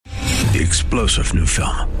The explosive new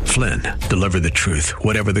film, Flynn, deliver the truth,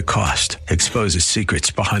 whatever the cost, exposes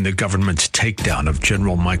secrets behind the government's takedown of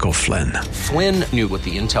General Michael Flynn. Flynn knew what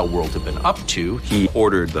the intel world had been up to. He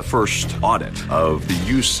ordered the first audit of the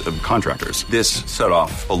use of contractors. This set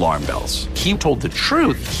off alarm bells. He told the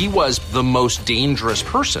truth. He was the most dangerous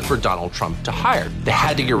person for Donald Trump to hire. They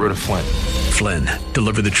had to get rid of Flynn. Flynn,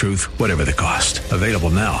 deliver the truth, whatever the cost. Available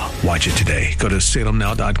now. Watch it today. Go to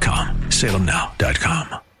salemnow.com.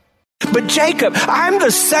 salemnow.com. But Jacob, I'm the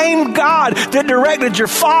same God that directed your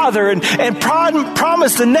father and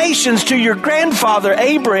promised the nations to your grandfather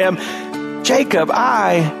Abraham. Jacob,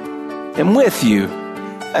 I am with you.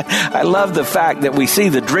 I love the fact that we see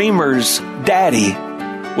the dreamer's daddy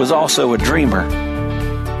was also a dreamer.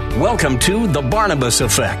 Welcome to The Barnabas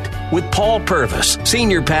Effect with Paul Purvis,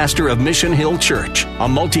 Senior Pastor of Mission Hill Church, a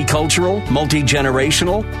multicultural,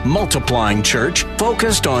 multi-generational, multiplying church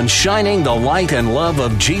focused on shining the light and love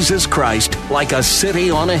of Jesus Christ like a city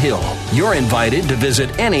on a hill. You're invited to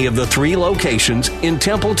visit any of the 3 locations in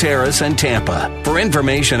Temple Terrace and Tampa. For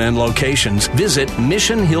information and locations, visit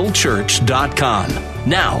missionhillchurch.com.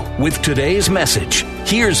 Now, with today's message,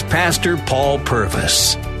 here's Pastor Paul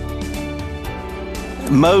Purvis.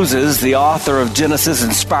 Moses, the author of Genesis,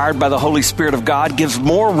 inspired by the Holy Spirit of God, gives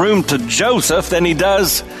more room to Joseph than he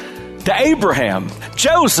does to Abraham.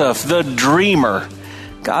 Joseph, the dreamer.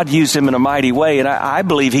 God used him in a mighty way, and I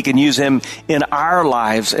believe he can use him in our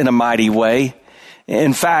lives in a mighty way.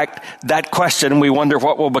 In fact, that question, we wonder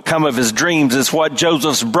what will become of his dreams, is what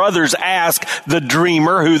Joseph's brothers asked the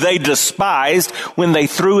dreamer, who they despised, when they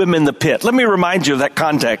threw him in the pit. Let me remind you of that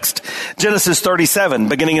context. Genesis 37,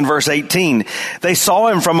 beginning in verse 18. They saw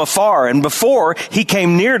him from afar, and before he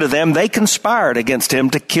came near to them, they conspired against him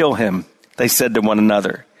to kill him. They said to one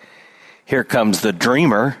another, "Here comes the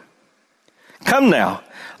dreamer. Come now,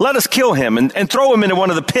 let us kill him and throw him into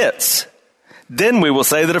one of the pits. Then we will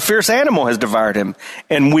say that a fierce animal has devoured him,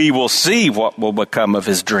 and we will see what will become of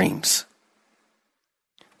his dreams."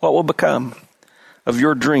 What will become of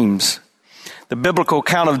your dreams? The biblical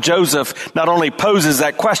account of Joseph not only poses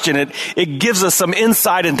that question, it gives us some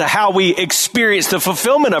insight into how we experience the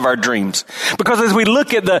fulfillment of our dreams. Because as we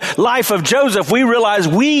look at the life of Joseph, we realize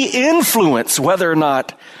we influence whether or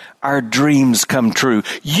not our dreams come true.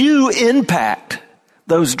 You impact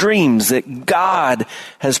those dreams that God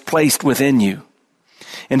has placed within you.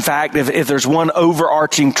 In fact, if there's one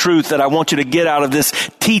overarching truth that I want you to get out of this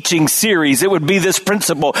teaching series, it would be this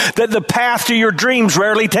principle, that the path to your dreams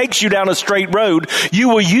rarely takes you down a straight road. You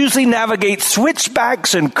will usually navigate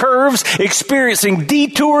switchbacks and curves, experiencing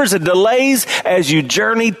detours and delays as you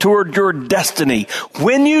journey toward your destiny.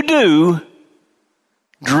 When you do,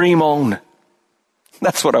 dream on.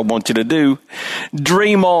 That's what I want you to do.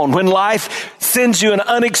 Dream on. When life sends you an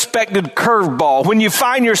unexpected curveball, when you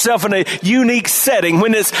find yourself in a unique setting,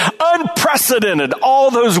 when it's unprecedented, all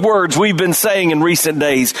those words we've been saying in recent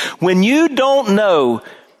days, when you don't know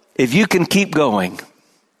if you can keep going,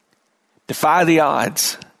 defy the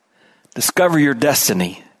odds, discover your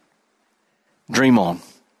destiny, dream on.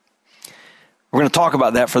 We're going to talk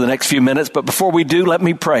about that for the next few minutes, but before we do, let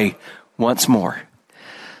me pray once more.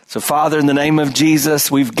 So, Father, in the name of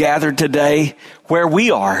Jesus, we've gathered today where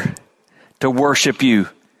we are to worship you.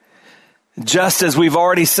 Just as we've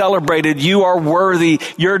already celebrated, you are worthy.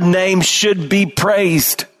 Your name should be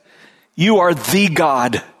praised. You are the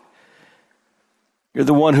God. You're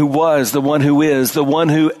the one who was, the one who is, the one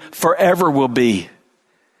who forever will be.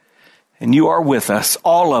 And you are with us,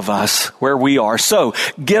 all of us, where we are. So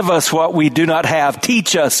give us what we do not have.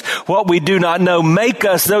 Teach us what we do not know. Make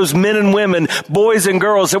us those men and women, boys and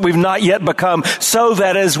girls that we've not yet become, so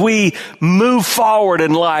that as we move forward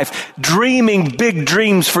in life, dreaming big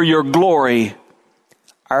dreams for your glory,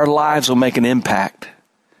 our lives will make an impact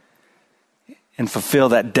and fulfill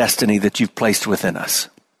that destiny that you've placed within us.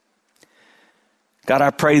 God,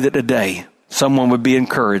 I pray that today someone would be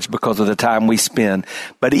encouraged because of the time we spend.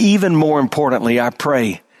 But even more importantly, I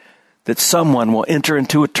pray that someone will enter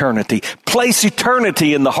into eternity, place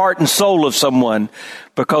eternity in the heart and soul of someone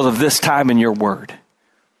because of this time in your word.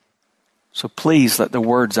 So please let the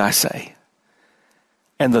words I say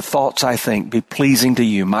and the thoughts I think be pleasing to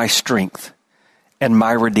you, my strength and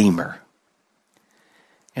my Redeemer.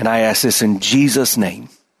 And I ask this in Jesus' name.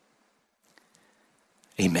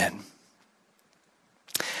 Amen.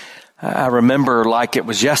 I remember like it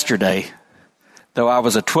was yesterday, though I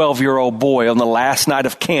was a 12-year-old boy on the last night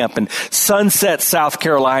of camp in Sunset, South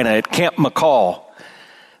Carolina at Camp McCall.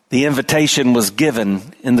 The invitation was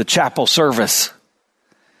given in the chapel service.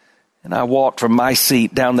 And I walked from my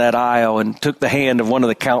seat down that aisle and took the hand of one of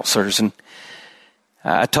the counselors. And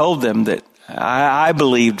I told them that I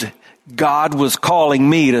believed God was calling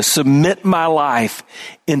me to submit my life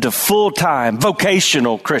into full-time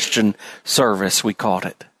vocational Christian service, we called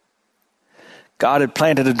it. God had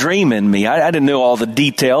planted a dream in me. I didn't know all the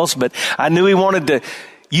details, but I knew he wanted to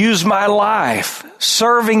use my life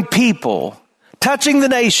serving people, touching the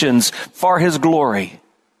nations for his glory.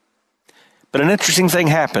 But an interesting thing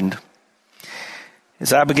happened.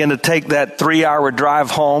 As I began to take that 3-hour drive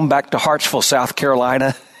home back to Hartsville, South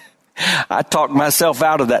Carolina, I talked myself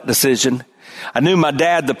out of that decision. I knew my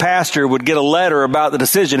dad, the pastor, would get a letter about the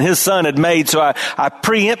decision his son had made, so I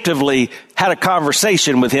preemptively had a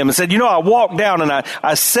conversation with him and said, I walked down and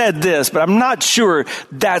I said this, but I'm not sure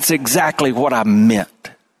that's exactly what I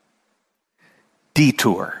meant.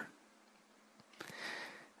 Detour.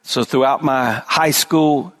 So throughout my high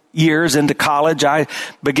school years into college, I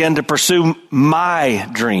began to pursue my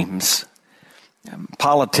dreams.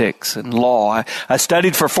 Politics and law. I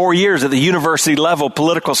studied for 4 years at the university level,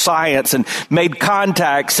 political science, and made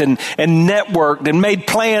contacts and networked and made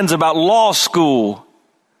plans about law school.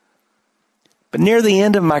 But near the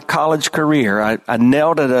end of my college career, I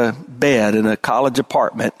knelt at a bed in a college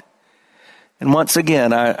apartment. And once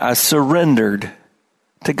again, I surrendered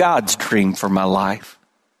to God's dream for my life.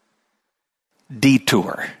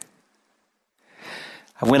 Detour.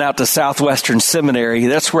 I went out to Southwestern Seminary.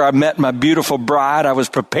 That's where I met my beautiful bride. I was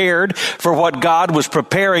prepared for what God was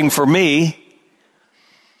preparing for me.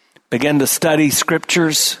 Began to study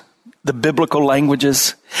scriptures, the biblical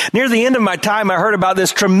languages. Near the end of my time, I heard about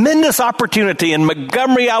this tremendous opportunity in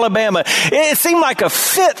Montgomery, Alabama. It seemed like a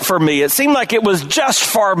fit for me. It seemed like it was just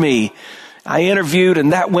for me. I interviewed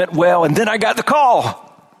and that went well. And then I got the call.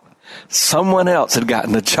 Someone else had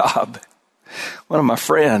gotten the job. One of my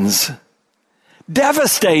friends.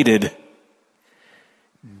 Devastated.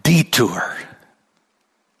 Detour.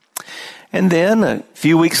 And then a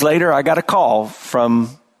few weeks later, I got a call from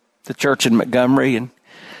the church in Montgomery, and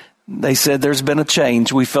they said, there's been a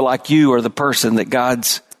change. We feel like you are the person that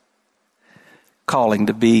God's calling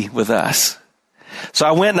to be with us. So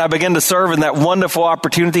I went and I began to serve in that wonderful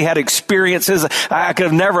opportunity, had experiences I could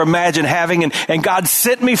have never imagined having. And God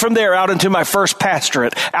sent me from there out into my first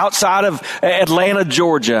pastorate outside of Atlanta,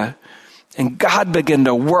 Georgia. And God began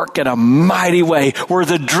to work in a mighty way. Were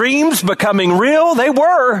the dreams becoming real? They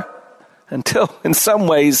were. Until in some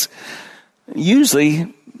ways,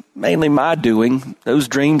 usually mainly my doing, those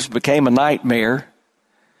dreams became a nightmare.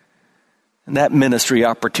 And that ministry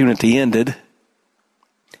opportunity ended.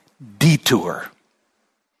 Detour.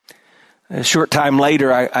 A short time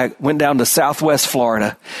later, I went down to Southwest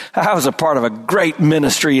Florida. I was a part of a great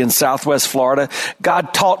ministry in Southwest Florida.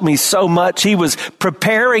 God taught me so much. He was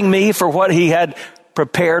preparing me for what he had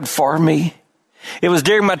prepared for me. It was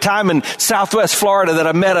during my time in Southwest Florida that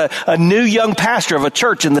I met a new young pastor of a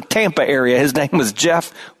church in the Tampa area. His name was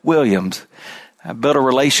Jeff Williams. I built a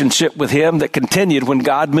relationship with him that continued when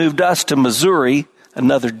God moved us to Missouri,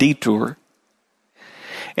 another detour.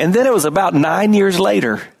 And then it was about 9 years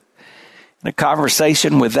later, in a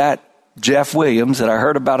conversation with that Jeff Williams, that I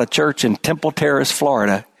heard about a church in Temple Terrace,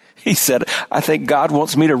 Florida. He said, I think God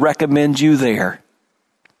wants me to recommend you there.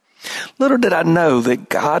 Little did I know that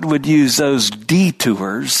God would use those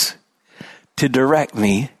detours to direct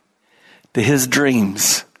me to his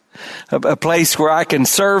dreams, a place where I can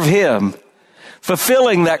serve him,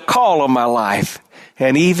 fulfilling that call on my life,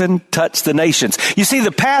 and even touch the nations. You see,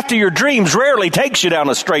 the path to your dreams rarely takes you down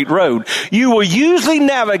a straight road. You will usually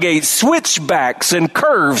navigate switchbacks and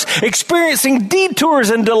curves, experiencing detours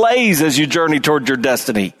and delays as you journey toward your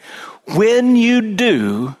destiny. When you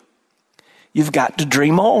do, you've got to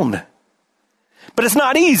dream on. But it's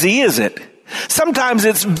not easy, is it? Sometimes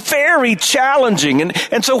it's very challenging.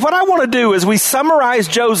 And so what I want to do is we summarize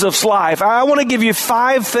Joseph's life. I want to give you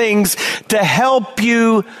 5 things to help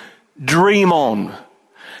you dream on,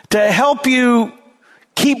 to help you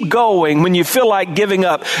keep going when you feel like giving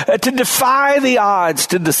up, to defy the odds,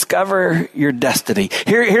 to discover your destiny.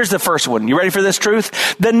 Here's the first one. You ready for this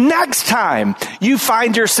truth? The next time you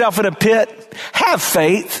find yourself in a pit, have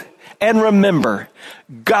faith and remember,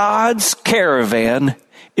 God's caravan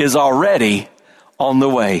is already on the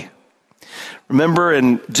way. Remember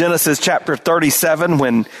in Genesis chapter 37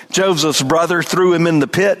 when Joseph's brother threw him in the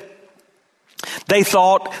pit? They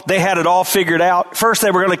thought they had it all figured out. First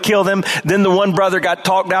they were going to kill them. Then the one brother got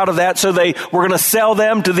talked out of that. So they were going to sell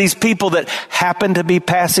them to these people that happened to be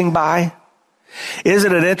passing by.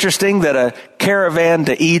 Isn't it interesting that a caravan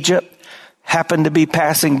to Egypt happened to be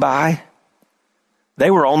passing by?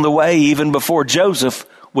 They were on the way even before Joseph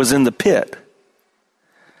was in the pit.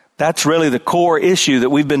 That's really the core issue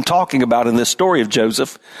that we've been talking about in this story of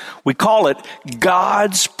Joseph. We call it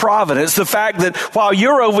God's providence. The fact that while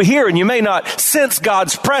you're over here and you may not sense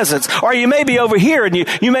God's presence, or you may be over here and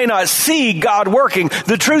you may not see God working,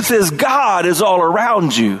 the truth is God is all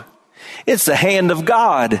around you. It's the hand of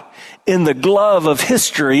God in the glove of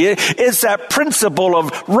history. It's that principle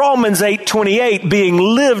of Romans 8:28 being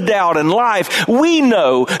lived out in life. We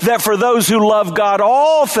know that for those who love God,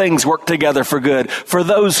 all things work together for good, for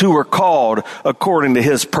those who are called according to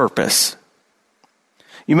his purpose.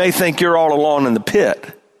 You may think you're all alone in the pit,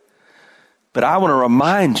 but I want to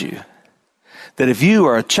remind you that if you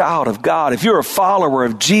are a child of God, if you're a follower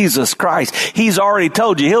of Jesus Christ, he's already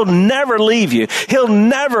told you he'll never leave you. He'll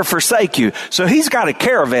never forsake you. So he's got a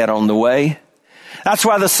caravan on the way. That's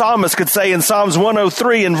why the psalmist could say in Psalms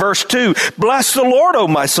 103 and verse 2, "Bless the Lord, O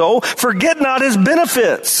my soul, forget not his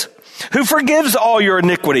benefits, who forgives all your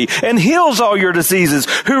iniquity and heals all your diseases,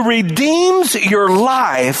 who redeems your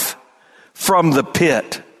life from the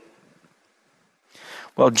pit."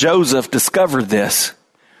 Well, Joseph discovered this.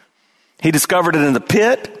 He discovered it in the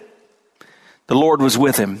pit. The Lord was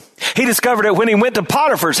with him. He discovered it when he went to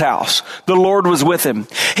Potiphar's house. The Lord was with him.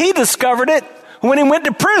 He discovered it when he went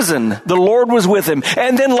to prison. The Lord was with him.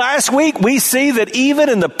 And then last week we see that even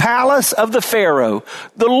in the palace of the Pharaoh,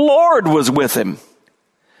 the Lord was with him.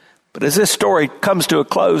 But as this story comes to a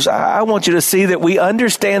close, I want you to see that we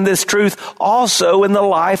understand this truth also in the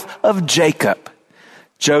life of Jacob,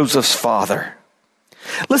 Joseph's father.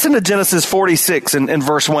 Listen to Genesis 46 and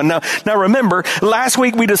verse 1. Now remember, last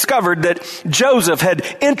week we discovered that Joseph had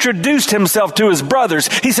introduced himself to his brothers.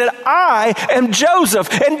 He said, "I am Joseph,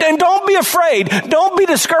 and don't be afraid. Don't be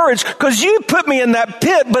discouraged, because you put me in that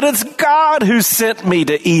pit, but it's God who sent me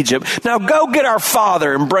to Egypt. Now go get our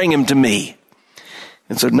father and bring him to me."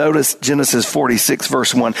 And so notice Genesis 46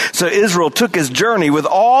 verse 1. "So Israel took his journey with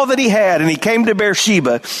all that he had, and he came to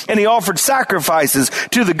Beersheba, and he offered sacrifices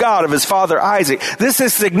to the God of his father Isaac." This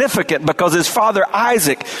is significant because his father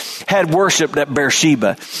Isaac had worshiped at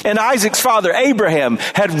Beersheba, and Isaac's father Abraham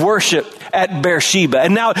had worshiped at Beersheba,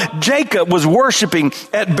 and now Jacob was worshiping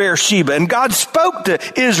at Beersheba. And God spoke to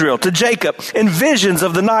Israel, to Jacob, in visions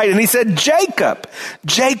of the night, and he said, "Jacob,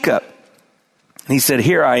 Jacob." And he said,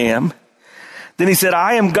 "Here I am." Then he said,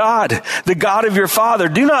 "I am God, the God of your father.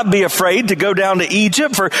 Do not be afraid to go down to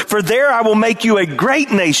Egypt, for there I will make you a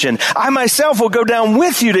great nation. I myself will go down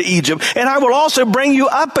with you to Egypt, and I will also bring you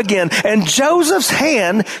up again, and Joseph's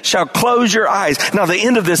hand shall close your eyes." Now the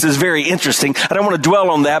end of this is very interesting. I don't want to dwell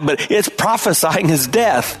on that, but it's prophesying his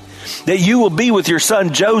death, that you will be with your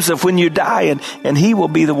son Joseph when you die, and he will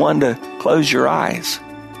be the one to close your eyes.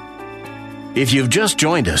 If you've just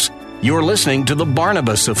joined us, you're listening to The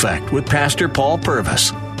Barnabas Effect with Pastor Paul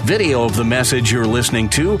Purvis. Video of the message you're listening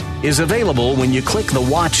to is available when you click the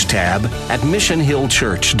Watch tab at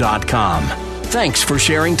missionhillchurch.com. Thanks for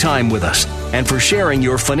sharing time with us and for sharing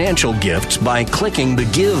your financial gifts by clicking the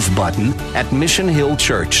Give button at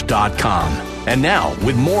missionhillchurch.com. And now,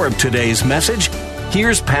 with more of today's message,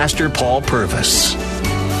 here's Pastor Paul Purvis.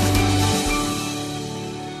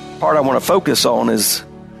 Part I want to focus on is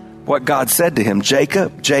what God said to him.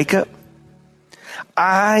 "Jacob, Jacob,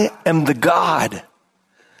 I am the God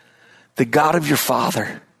of your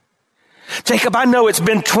father." Jacob, I know it's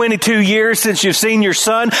been 22 years since you've seen your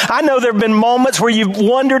son. I know there have been moments where you've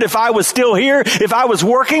wondered if I was still here, if I was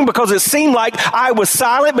working, because it seemed like I was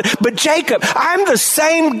silent. But Jacob, I'm the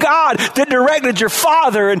same God that directed your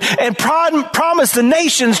father and promised the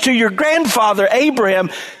nations to your grandfather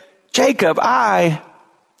Abraham. Jacob, I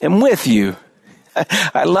am with you.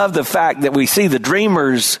 I love the fact that we see the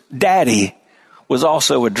dreamer's daddy was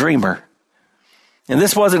also a dreamer. And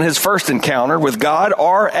this wasn't his first encounter with God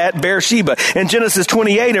or at Beersheba. In Genesis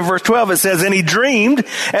 28 and verse 12 it says, "And he dreamed,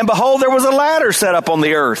 and behold, there was a ladder set up on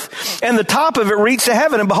the earth, and the top of it reached to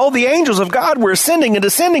heaven, and behold, the angels of God were ascending and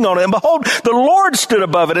descending on it. And behold, the Lord stood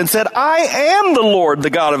above it and said, I am the Lord, the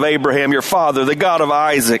God of Abraham, your father, the God of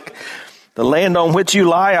Isaac. The land on which you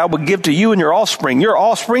lie I will give to you and your offspring. Your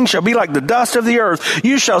offspring shall be like the dust of the earth.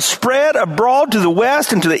 You shall spread abroad to the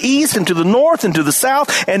west and to the east and to the north and to the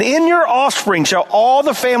south. And in your offspring shall all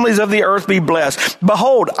the families of the earth be blessed.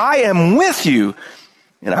 Behold, I am with you,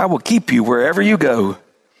 and I will keep you wherever you go.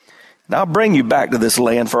 And I'll bring you back to this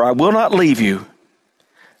land, for I will not leave you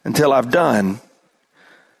until I've done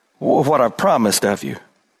what I've promised of you."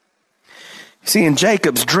 See, in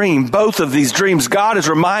Jacob's dream, both of these dreams, God is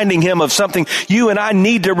reminding him of something you and I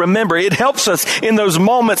need to remember. It helps us in those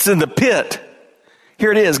moments in the pit.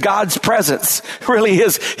 Here it is, God's presence really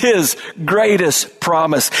is his greatest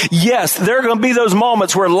promise. Yes, there are going to be those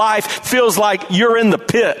moments where life feels like you're in the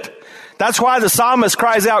pit. That's why the psalmist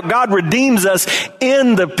cries out, God redeems us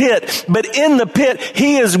in the pit. But in the pit,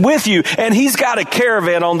 he is with you, and he's got a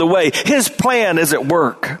caravan on the way. His plan is at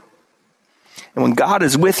work. And when God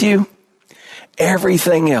is with you,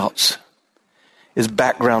 everything else is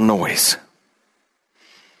background noise.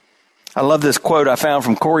 I love this quote I found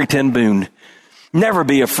from Corrie ten Boom. Never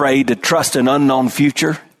be afraid to trust an unknown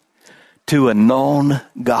future to a known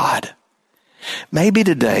God. Maybe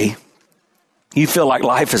today you feel like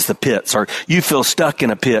life is the pits, or you feel stuck in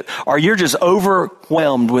a pit, or you're just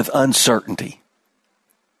overwhelmed with uncertainty.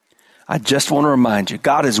 I just want to remind you,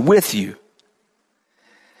 God is with you.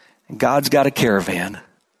 And God's got a caravan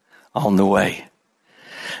on the way.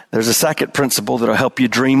 There's a second principle that'll help you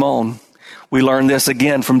dream on. We learn this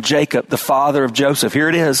again from Jacob, the father of Joseph. Here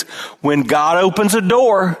it is. When God opens a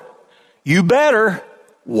door, you better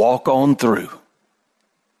walk on through.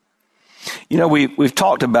 You know, we've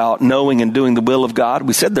talked about knowing and doing the will of God.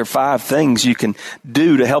 We said there are 5 things you can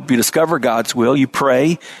do to help you discover God's will. You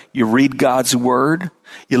pray, you read God's word,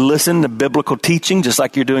 you listen to biblical teaching, just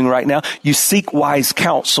like you're doing right now. You seek wise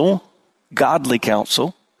counsel, godly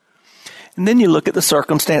counsel. And then you look at the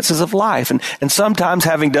circumstances of life. And sometimes,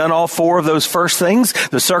 having done all 4 of those first things,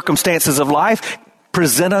 the circumstances of life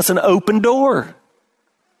present us an open door.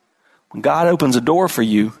 When God opens a door for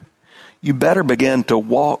you, you better begin to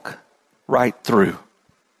walk right through.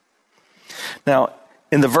 Now,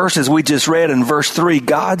 in the verses we just read in verse 3,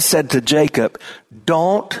 God said to Jacob,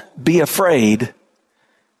 don't be afraid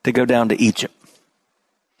to go down to Egypt.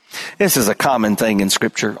 This is a common thing in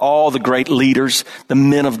Scripture. All the great leaders, the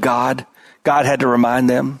men of God, God had to remind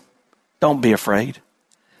them, don't be afraid.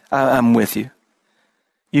 I'm with you.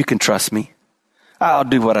 You can trust me. I'll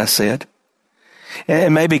do what I said.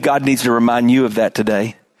 And maybe God needs to remind you of that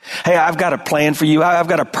today. Hey, I've got a plan for you. I've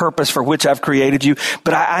got a purpose for which I've created you,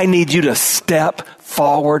 but I need you to step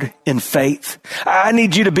forward in faith. I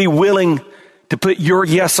need you to be willing to put your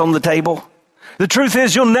yes on the table. The truth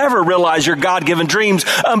is, you'll never realize your God-given dreams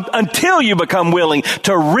until you become willing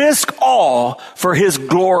to risk all for His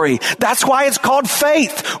glory. That's why it's called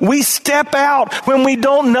faith. We step out when we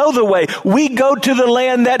don't know the way. We go to the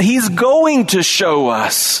land that He's going to show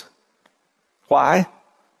us. Why?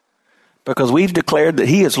 Because we've declared that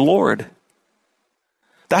He is Lord.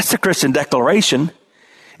 That's the Christian declaration.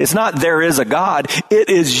 It's not there is a God. It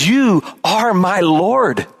is you are my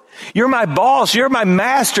Lord. You're my boss. You're my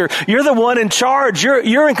master. You're the one in charge.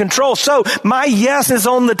 You're in control. So my yes is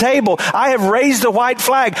on the table. I have raised a white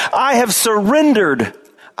flag. I have surrendered.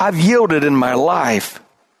 I've yielded in my life.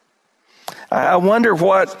 I wonder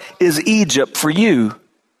what is Egypt for you?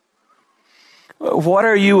 What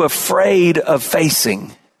are you afraid of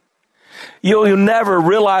facing? You'll never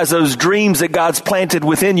realize those dreams that God's planted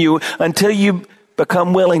within you until you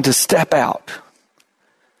become willing to step out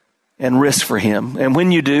and risk for Him. And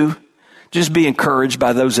when you do, just be encouraged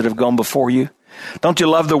by those that have gone before you. Don't you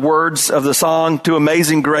love the words of the song To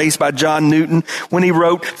Amazing Grace by John Newton when he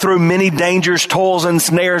wrote, through many dangers, toils, and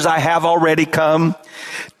snares I have already come.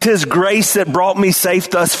 'Tis grace that brought me safe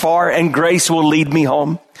thus far, and grace will lead me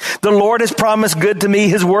home. The Lord has promised good to me.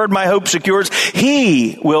 His word my hope secures.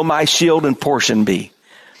 He will my shield and portion be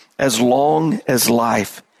as long as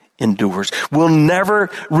life endures. We'll never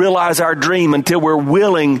realize our dream until we're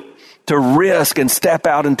willing to risk and step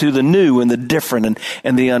out into the new and the different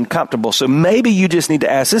and the uncomfortable. So maybe you just need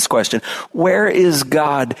to ask this question. Where is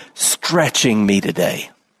God stretching me today?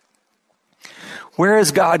 Where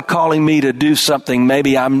is God calling me to do something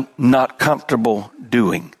maybe I'm not comfortable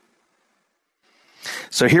doing?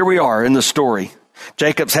 So here we are in the story.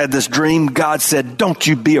 Jacob's had this dream. God said, don't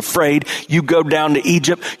you be afraid. You go down to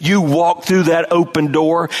Egypt. You walk through that open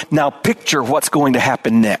door. Now picture what's going to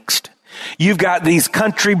happen next. You've got these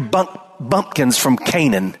country bumpkins from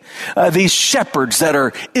Canaan, these shepherds that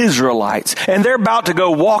are Israelites, and they're about to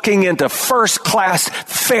go walking into first-class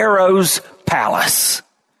Pharaoh's palace.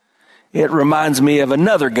 It reminds me of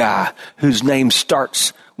another guy whose name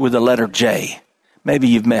starts with the letter J. Maybe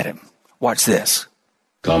you've met him. Watch this.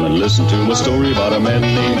 Come and listen to my story about a man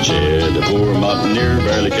named Jed. A poor mountaineer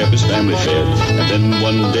barely kept his family fed. And then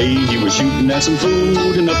one day he was shooting at some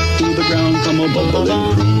food, and up through the ground come a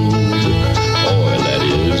bubbling crude. Oil, that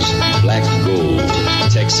is, black gold,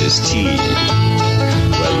 Texas tea.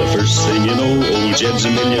 Well, the first thing you know, old Jed's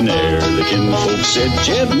a millionaire. The kinfolk said,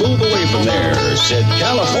 Jed, move away from there. Said,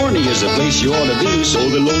 California is the place you ought to be. So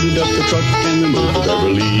they loaded up the truck and they moved to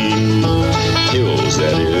Beverly Hills,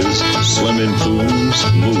 that is, swimming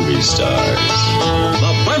pools, movie stars.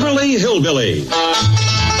 The Beverly Hillbillies.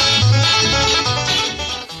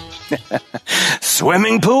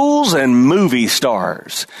 Swimming pools and movie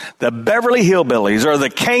stars. The Beverly Hillbillies or the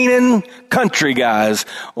Canaan country guys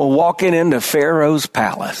walking into Pharaoh's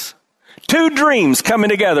palace. Two dreams coming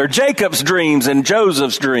together, Jacob's dreams and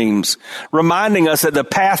Joseph's dreams, reminding us that the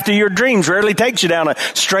path to your dreams rarely takes you down a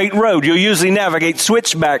straight road. You'll usually navigate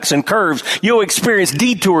switchbacks and curves. You'll experience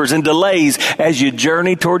detours and delays as you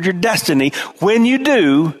journey toward your destiny. When you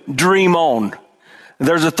do, dream on.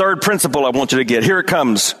 There's a third principle I want you to get. Here it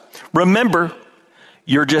comes. Remember,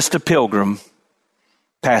 you're just a pilgrim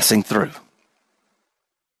passing through.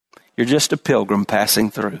 You're just a pilgrim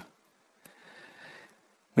passing through.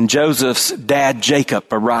 When Joseph's dad, Jacob,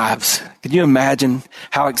 arrives, can you imagine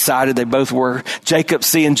how excited they both were? Jacob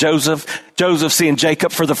seeing Joseph seeing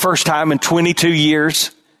Jacob for the first time in 22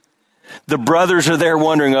 years. The brothers are there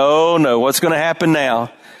wondering, oh no, what's going to happen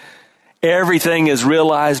now? Everything is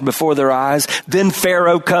realized before their eyes. Then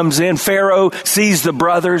Pharaoh comes in. Pharaoh sees the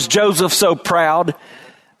brothers. Joseph's so proud.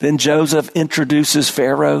 Then Joseph introduces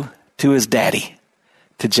Pharaoh to his daddy,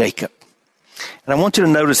 to Jacob. And I want you to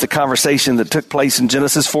notice the conversation that took place in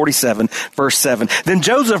Genesis 47, verse 7. Then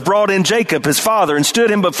Joseph brought in Jacob, his father, and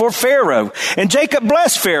stood him before Pharaoh. And Jacob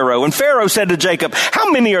blessed Pharaoh. And Pharaoh said to Jacob,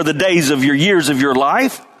 how many are the days of your years of your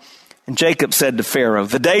life? And Jacob said to Pharaoh,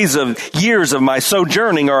 the days of years of my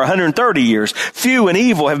sojourning are 130 years. Few and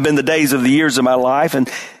evil have been the days of the years of my life, and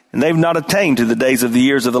they've not attained to the days of the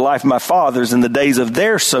years of the life of my fathers and the days of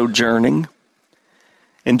their sojourning.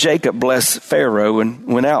 And Jacob blessed Pharaoh and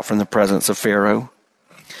went out from the presence of Pharaoh.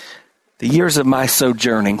 The years of my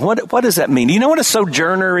sojourning. What does that mean? Do you know what a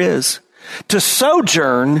sojourner is? To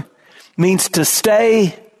sojourn means to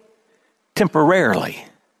stay temporarily,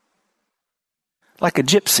 like a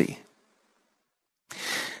gypsy.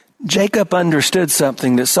 Jacob understood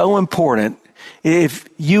something that's so important. If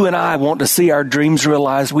you and I want to see our dreams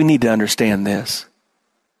realized, we need to understand this.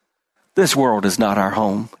 This world is not our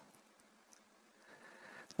home.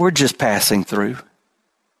 We're just passing through.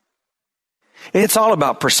 It's all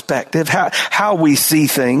about perspective, how we see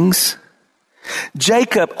things.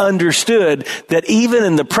 Jacob understood that even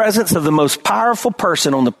in the presence of the most powerful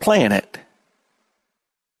person on the planet,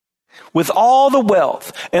 with all the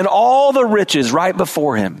wealth and all the riches right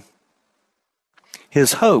before him,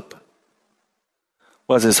 his hope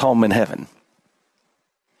was his home in heaven.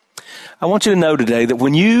 I want you to know today that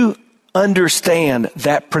when you understand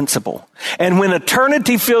that principle, and when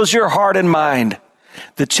eternity fills your heart and mind,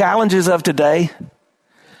 the challenges of today,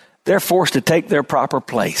 they're forced to take their proper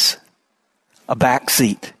place, a back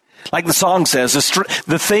seat. Like the song says,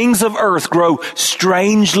 the things of earth grow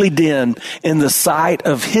strangely dim in the sight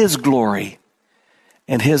of his glory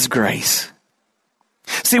and his grace.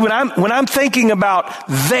 See, when I'm thinking about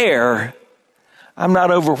there, I'm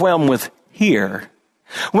not overwhelmed with here.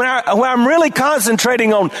 When I'm really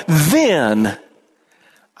concentrating on then,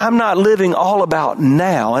 I'm not living all about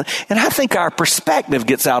now. And I think our perspective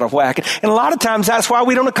gets out of whack. And a lot of times that's why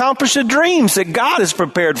we don't accomplish the dreams that God has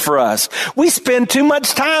prepared for us. We spend too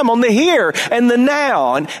much time on the here and the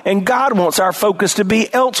now. And God wants our focus to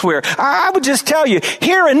be elsewhere. I would just tell you,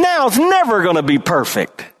 here and now is never going to be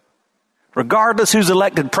perfect. Regardless who's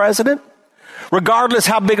elected president, regardless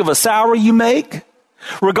how big of a salary you make,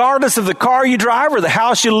 regardless of the car you drive or the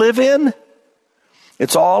house you live in,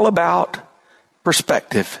 it's all about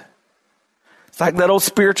perspective. It's like that old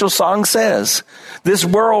spiritual song says, this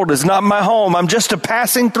world is not my home. I'm just a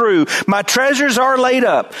passing through. My treasures are laid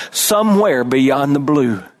up somewhere beyond the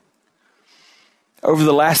blue. Over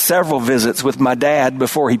the last several visits with my dad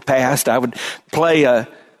before he passed, I would play an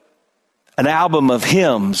album of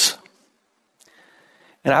hymns.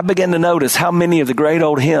 And I began to notice how many of the great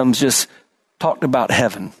old hymns just talked about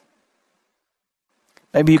heaven.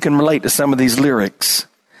 Maybe you can relate to some of these lyrics.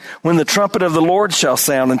 When the trumpet of the Lord shall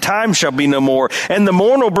sound, and time shall be no more, and the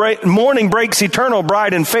morning breaks eternal,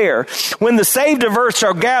 bright and fair. When the saved of earth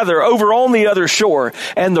shall gather over on the other shore,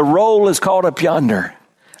 and the roll is called up yonder,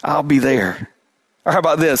 I'll be there. Or how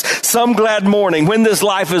about this? Some glad morning, when this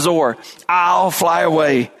life is o'er, I'll fly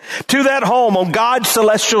away to that home on God's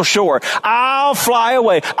celestial shore. I'll fly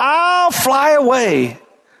away. I'll fly away.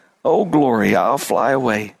 Oh, glory, I'll fly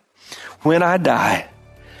away. When I die,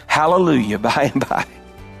 hallelujah, by and by,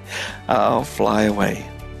 I'll fly away.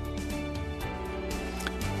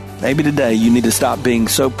 Maybe today you need to stop being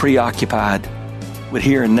so preoccupied with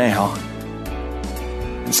here and now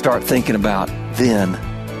and start thinking about then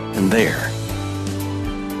and there.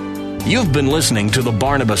 You've been listening to The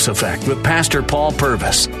Barnabas Effect with Pastor Paul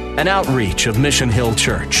Purvis, an outreach of Mission Hill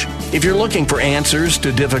Church. If you're looking for answers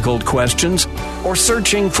to difficult questions or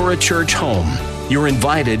searching for a church home, You're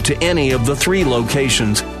invited to any of the 3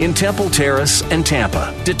 locations in Temple Terrace and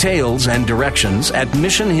Tampa. Details and directions at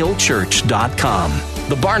missionhillchurch.com.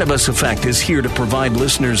 The Barnabas Effect is here to provide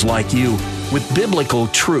listeners like you with biblical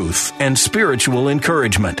truth and spiritual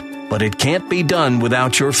encouragement, but it can't be done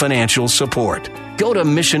without your financial support. Go to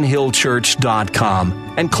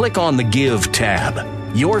missionhillchurch.com and click on the Give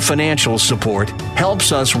tab. Your financial support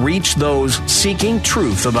helps us reach those seeking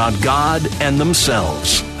truth about God and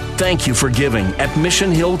themselves. Thank you for giving at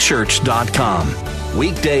missionhillchurch.com.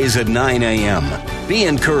 Weekdays at 9 a.m. Be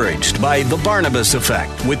encouraged by The Barnabas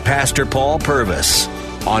Effect with Pastor Paul Purvis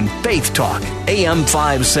on Faith Talk, AM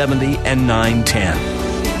 570 and 910.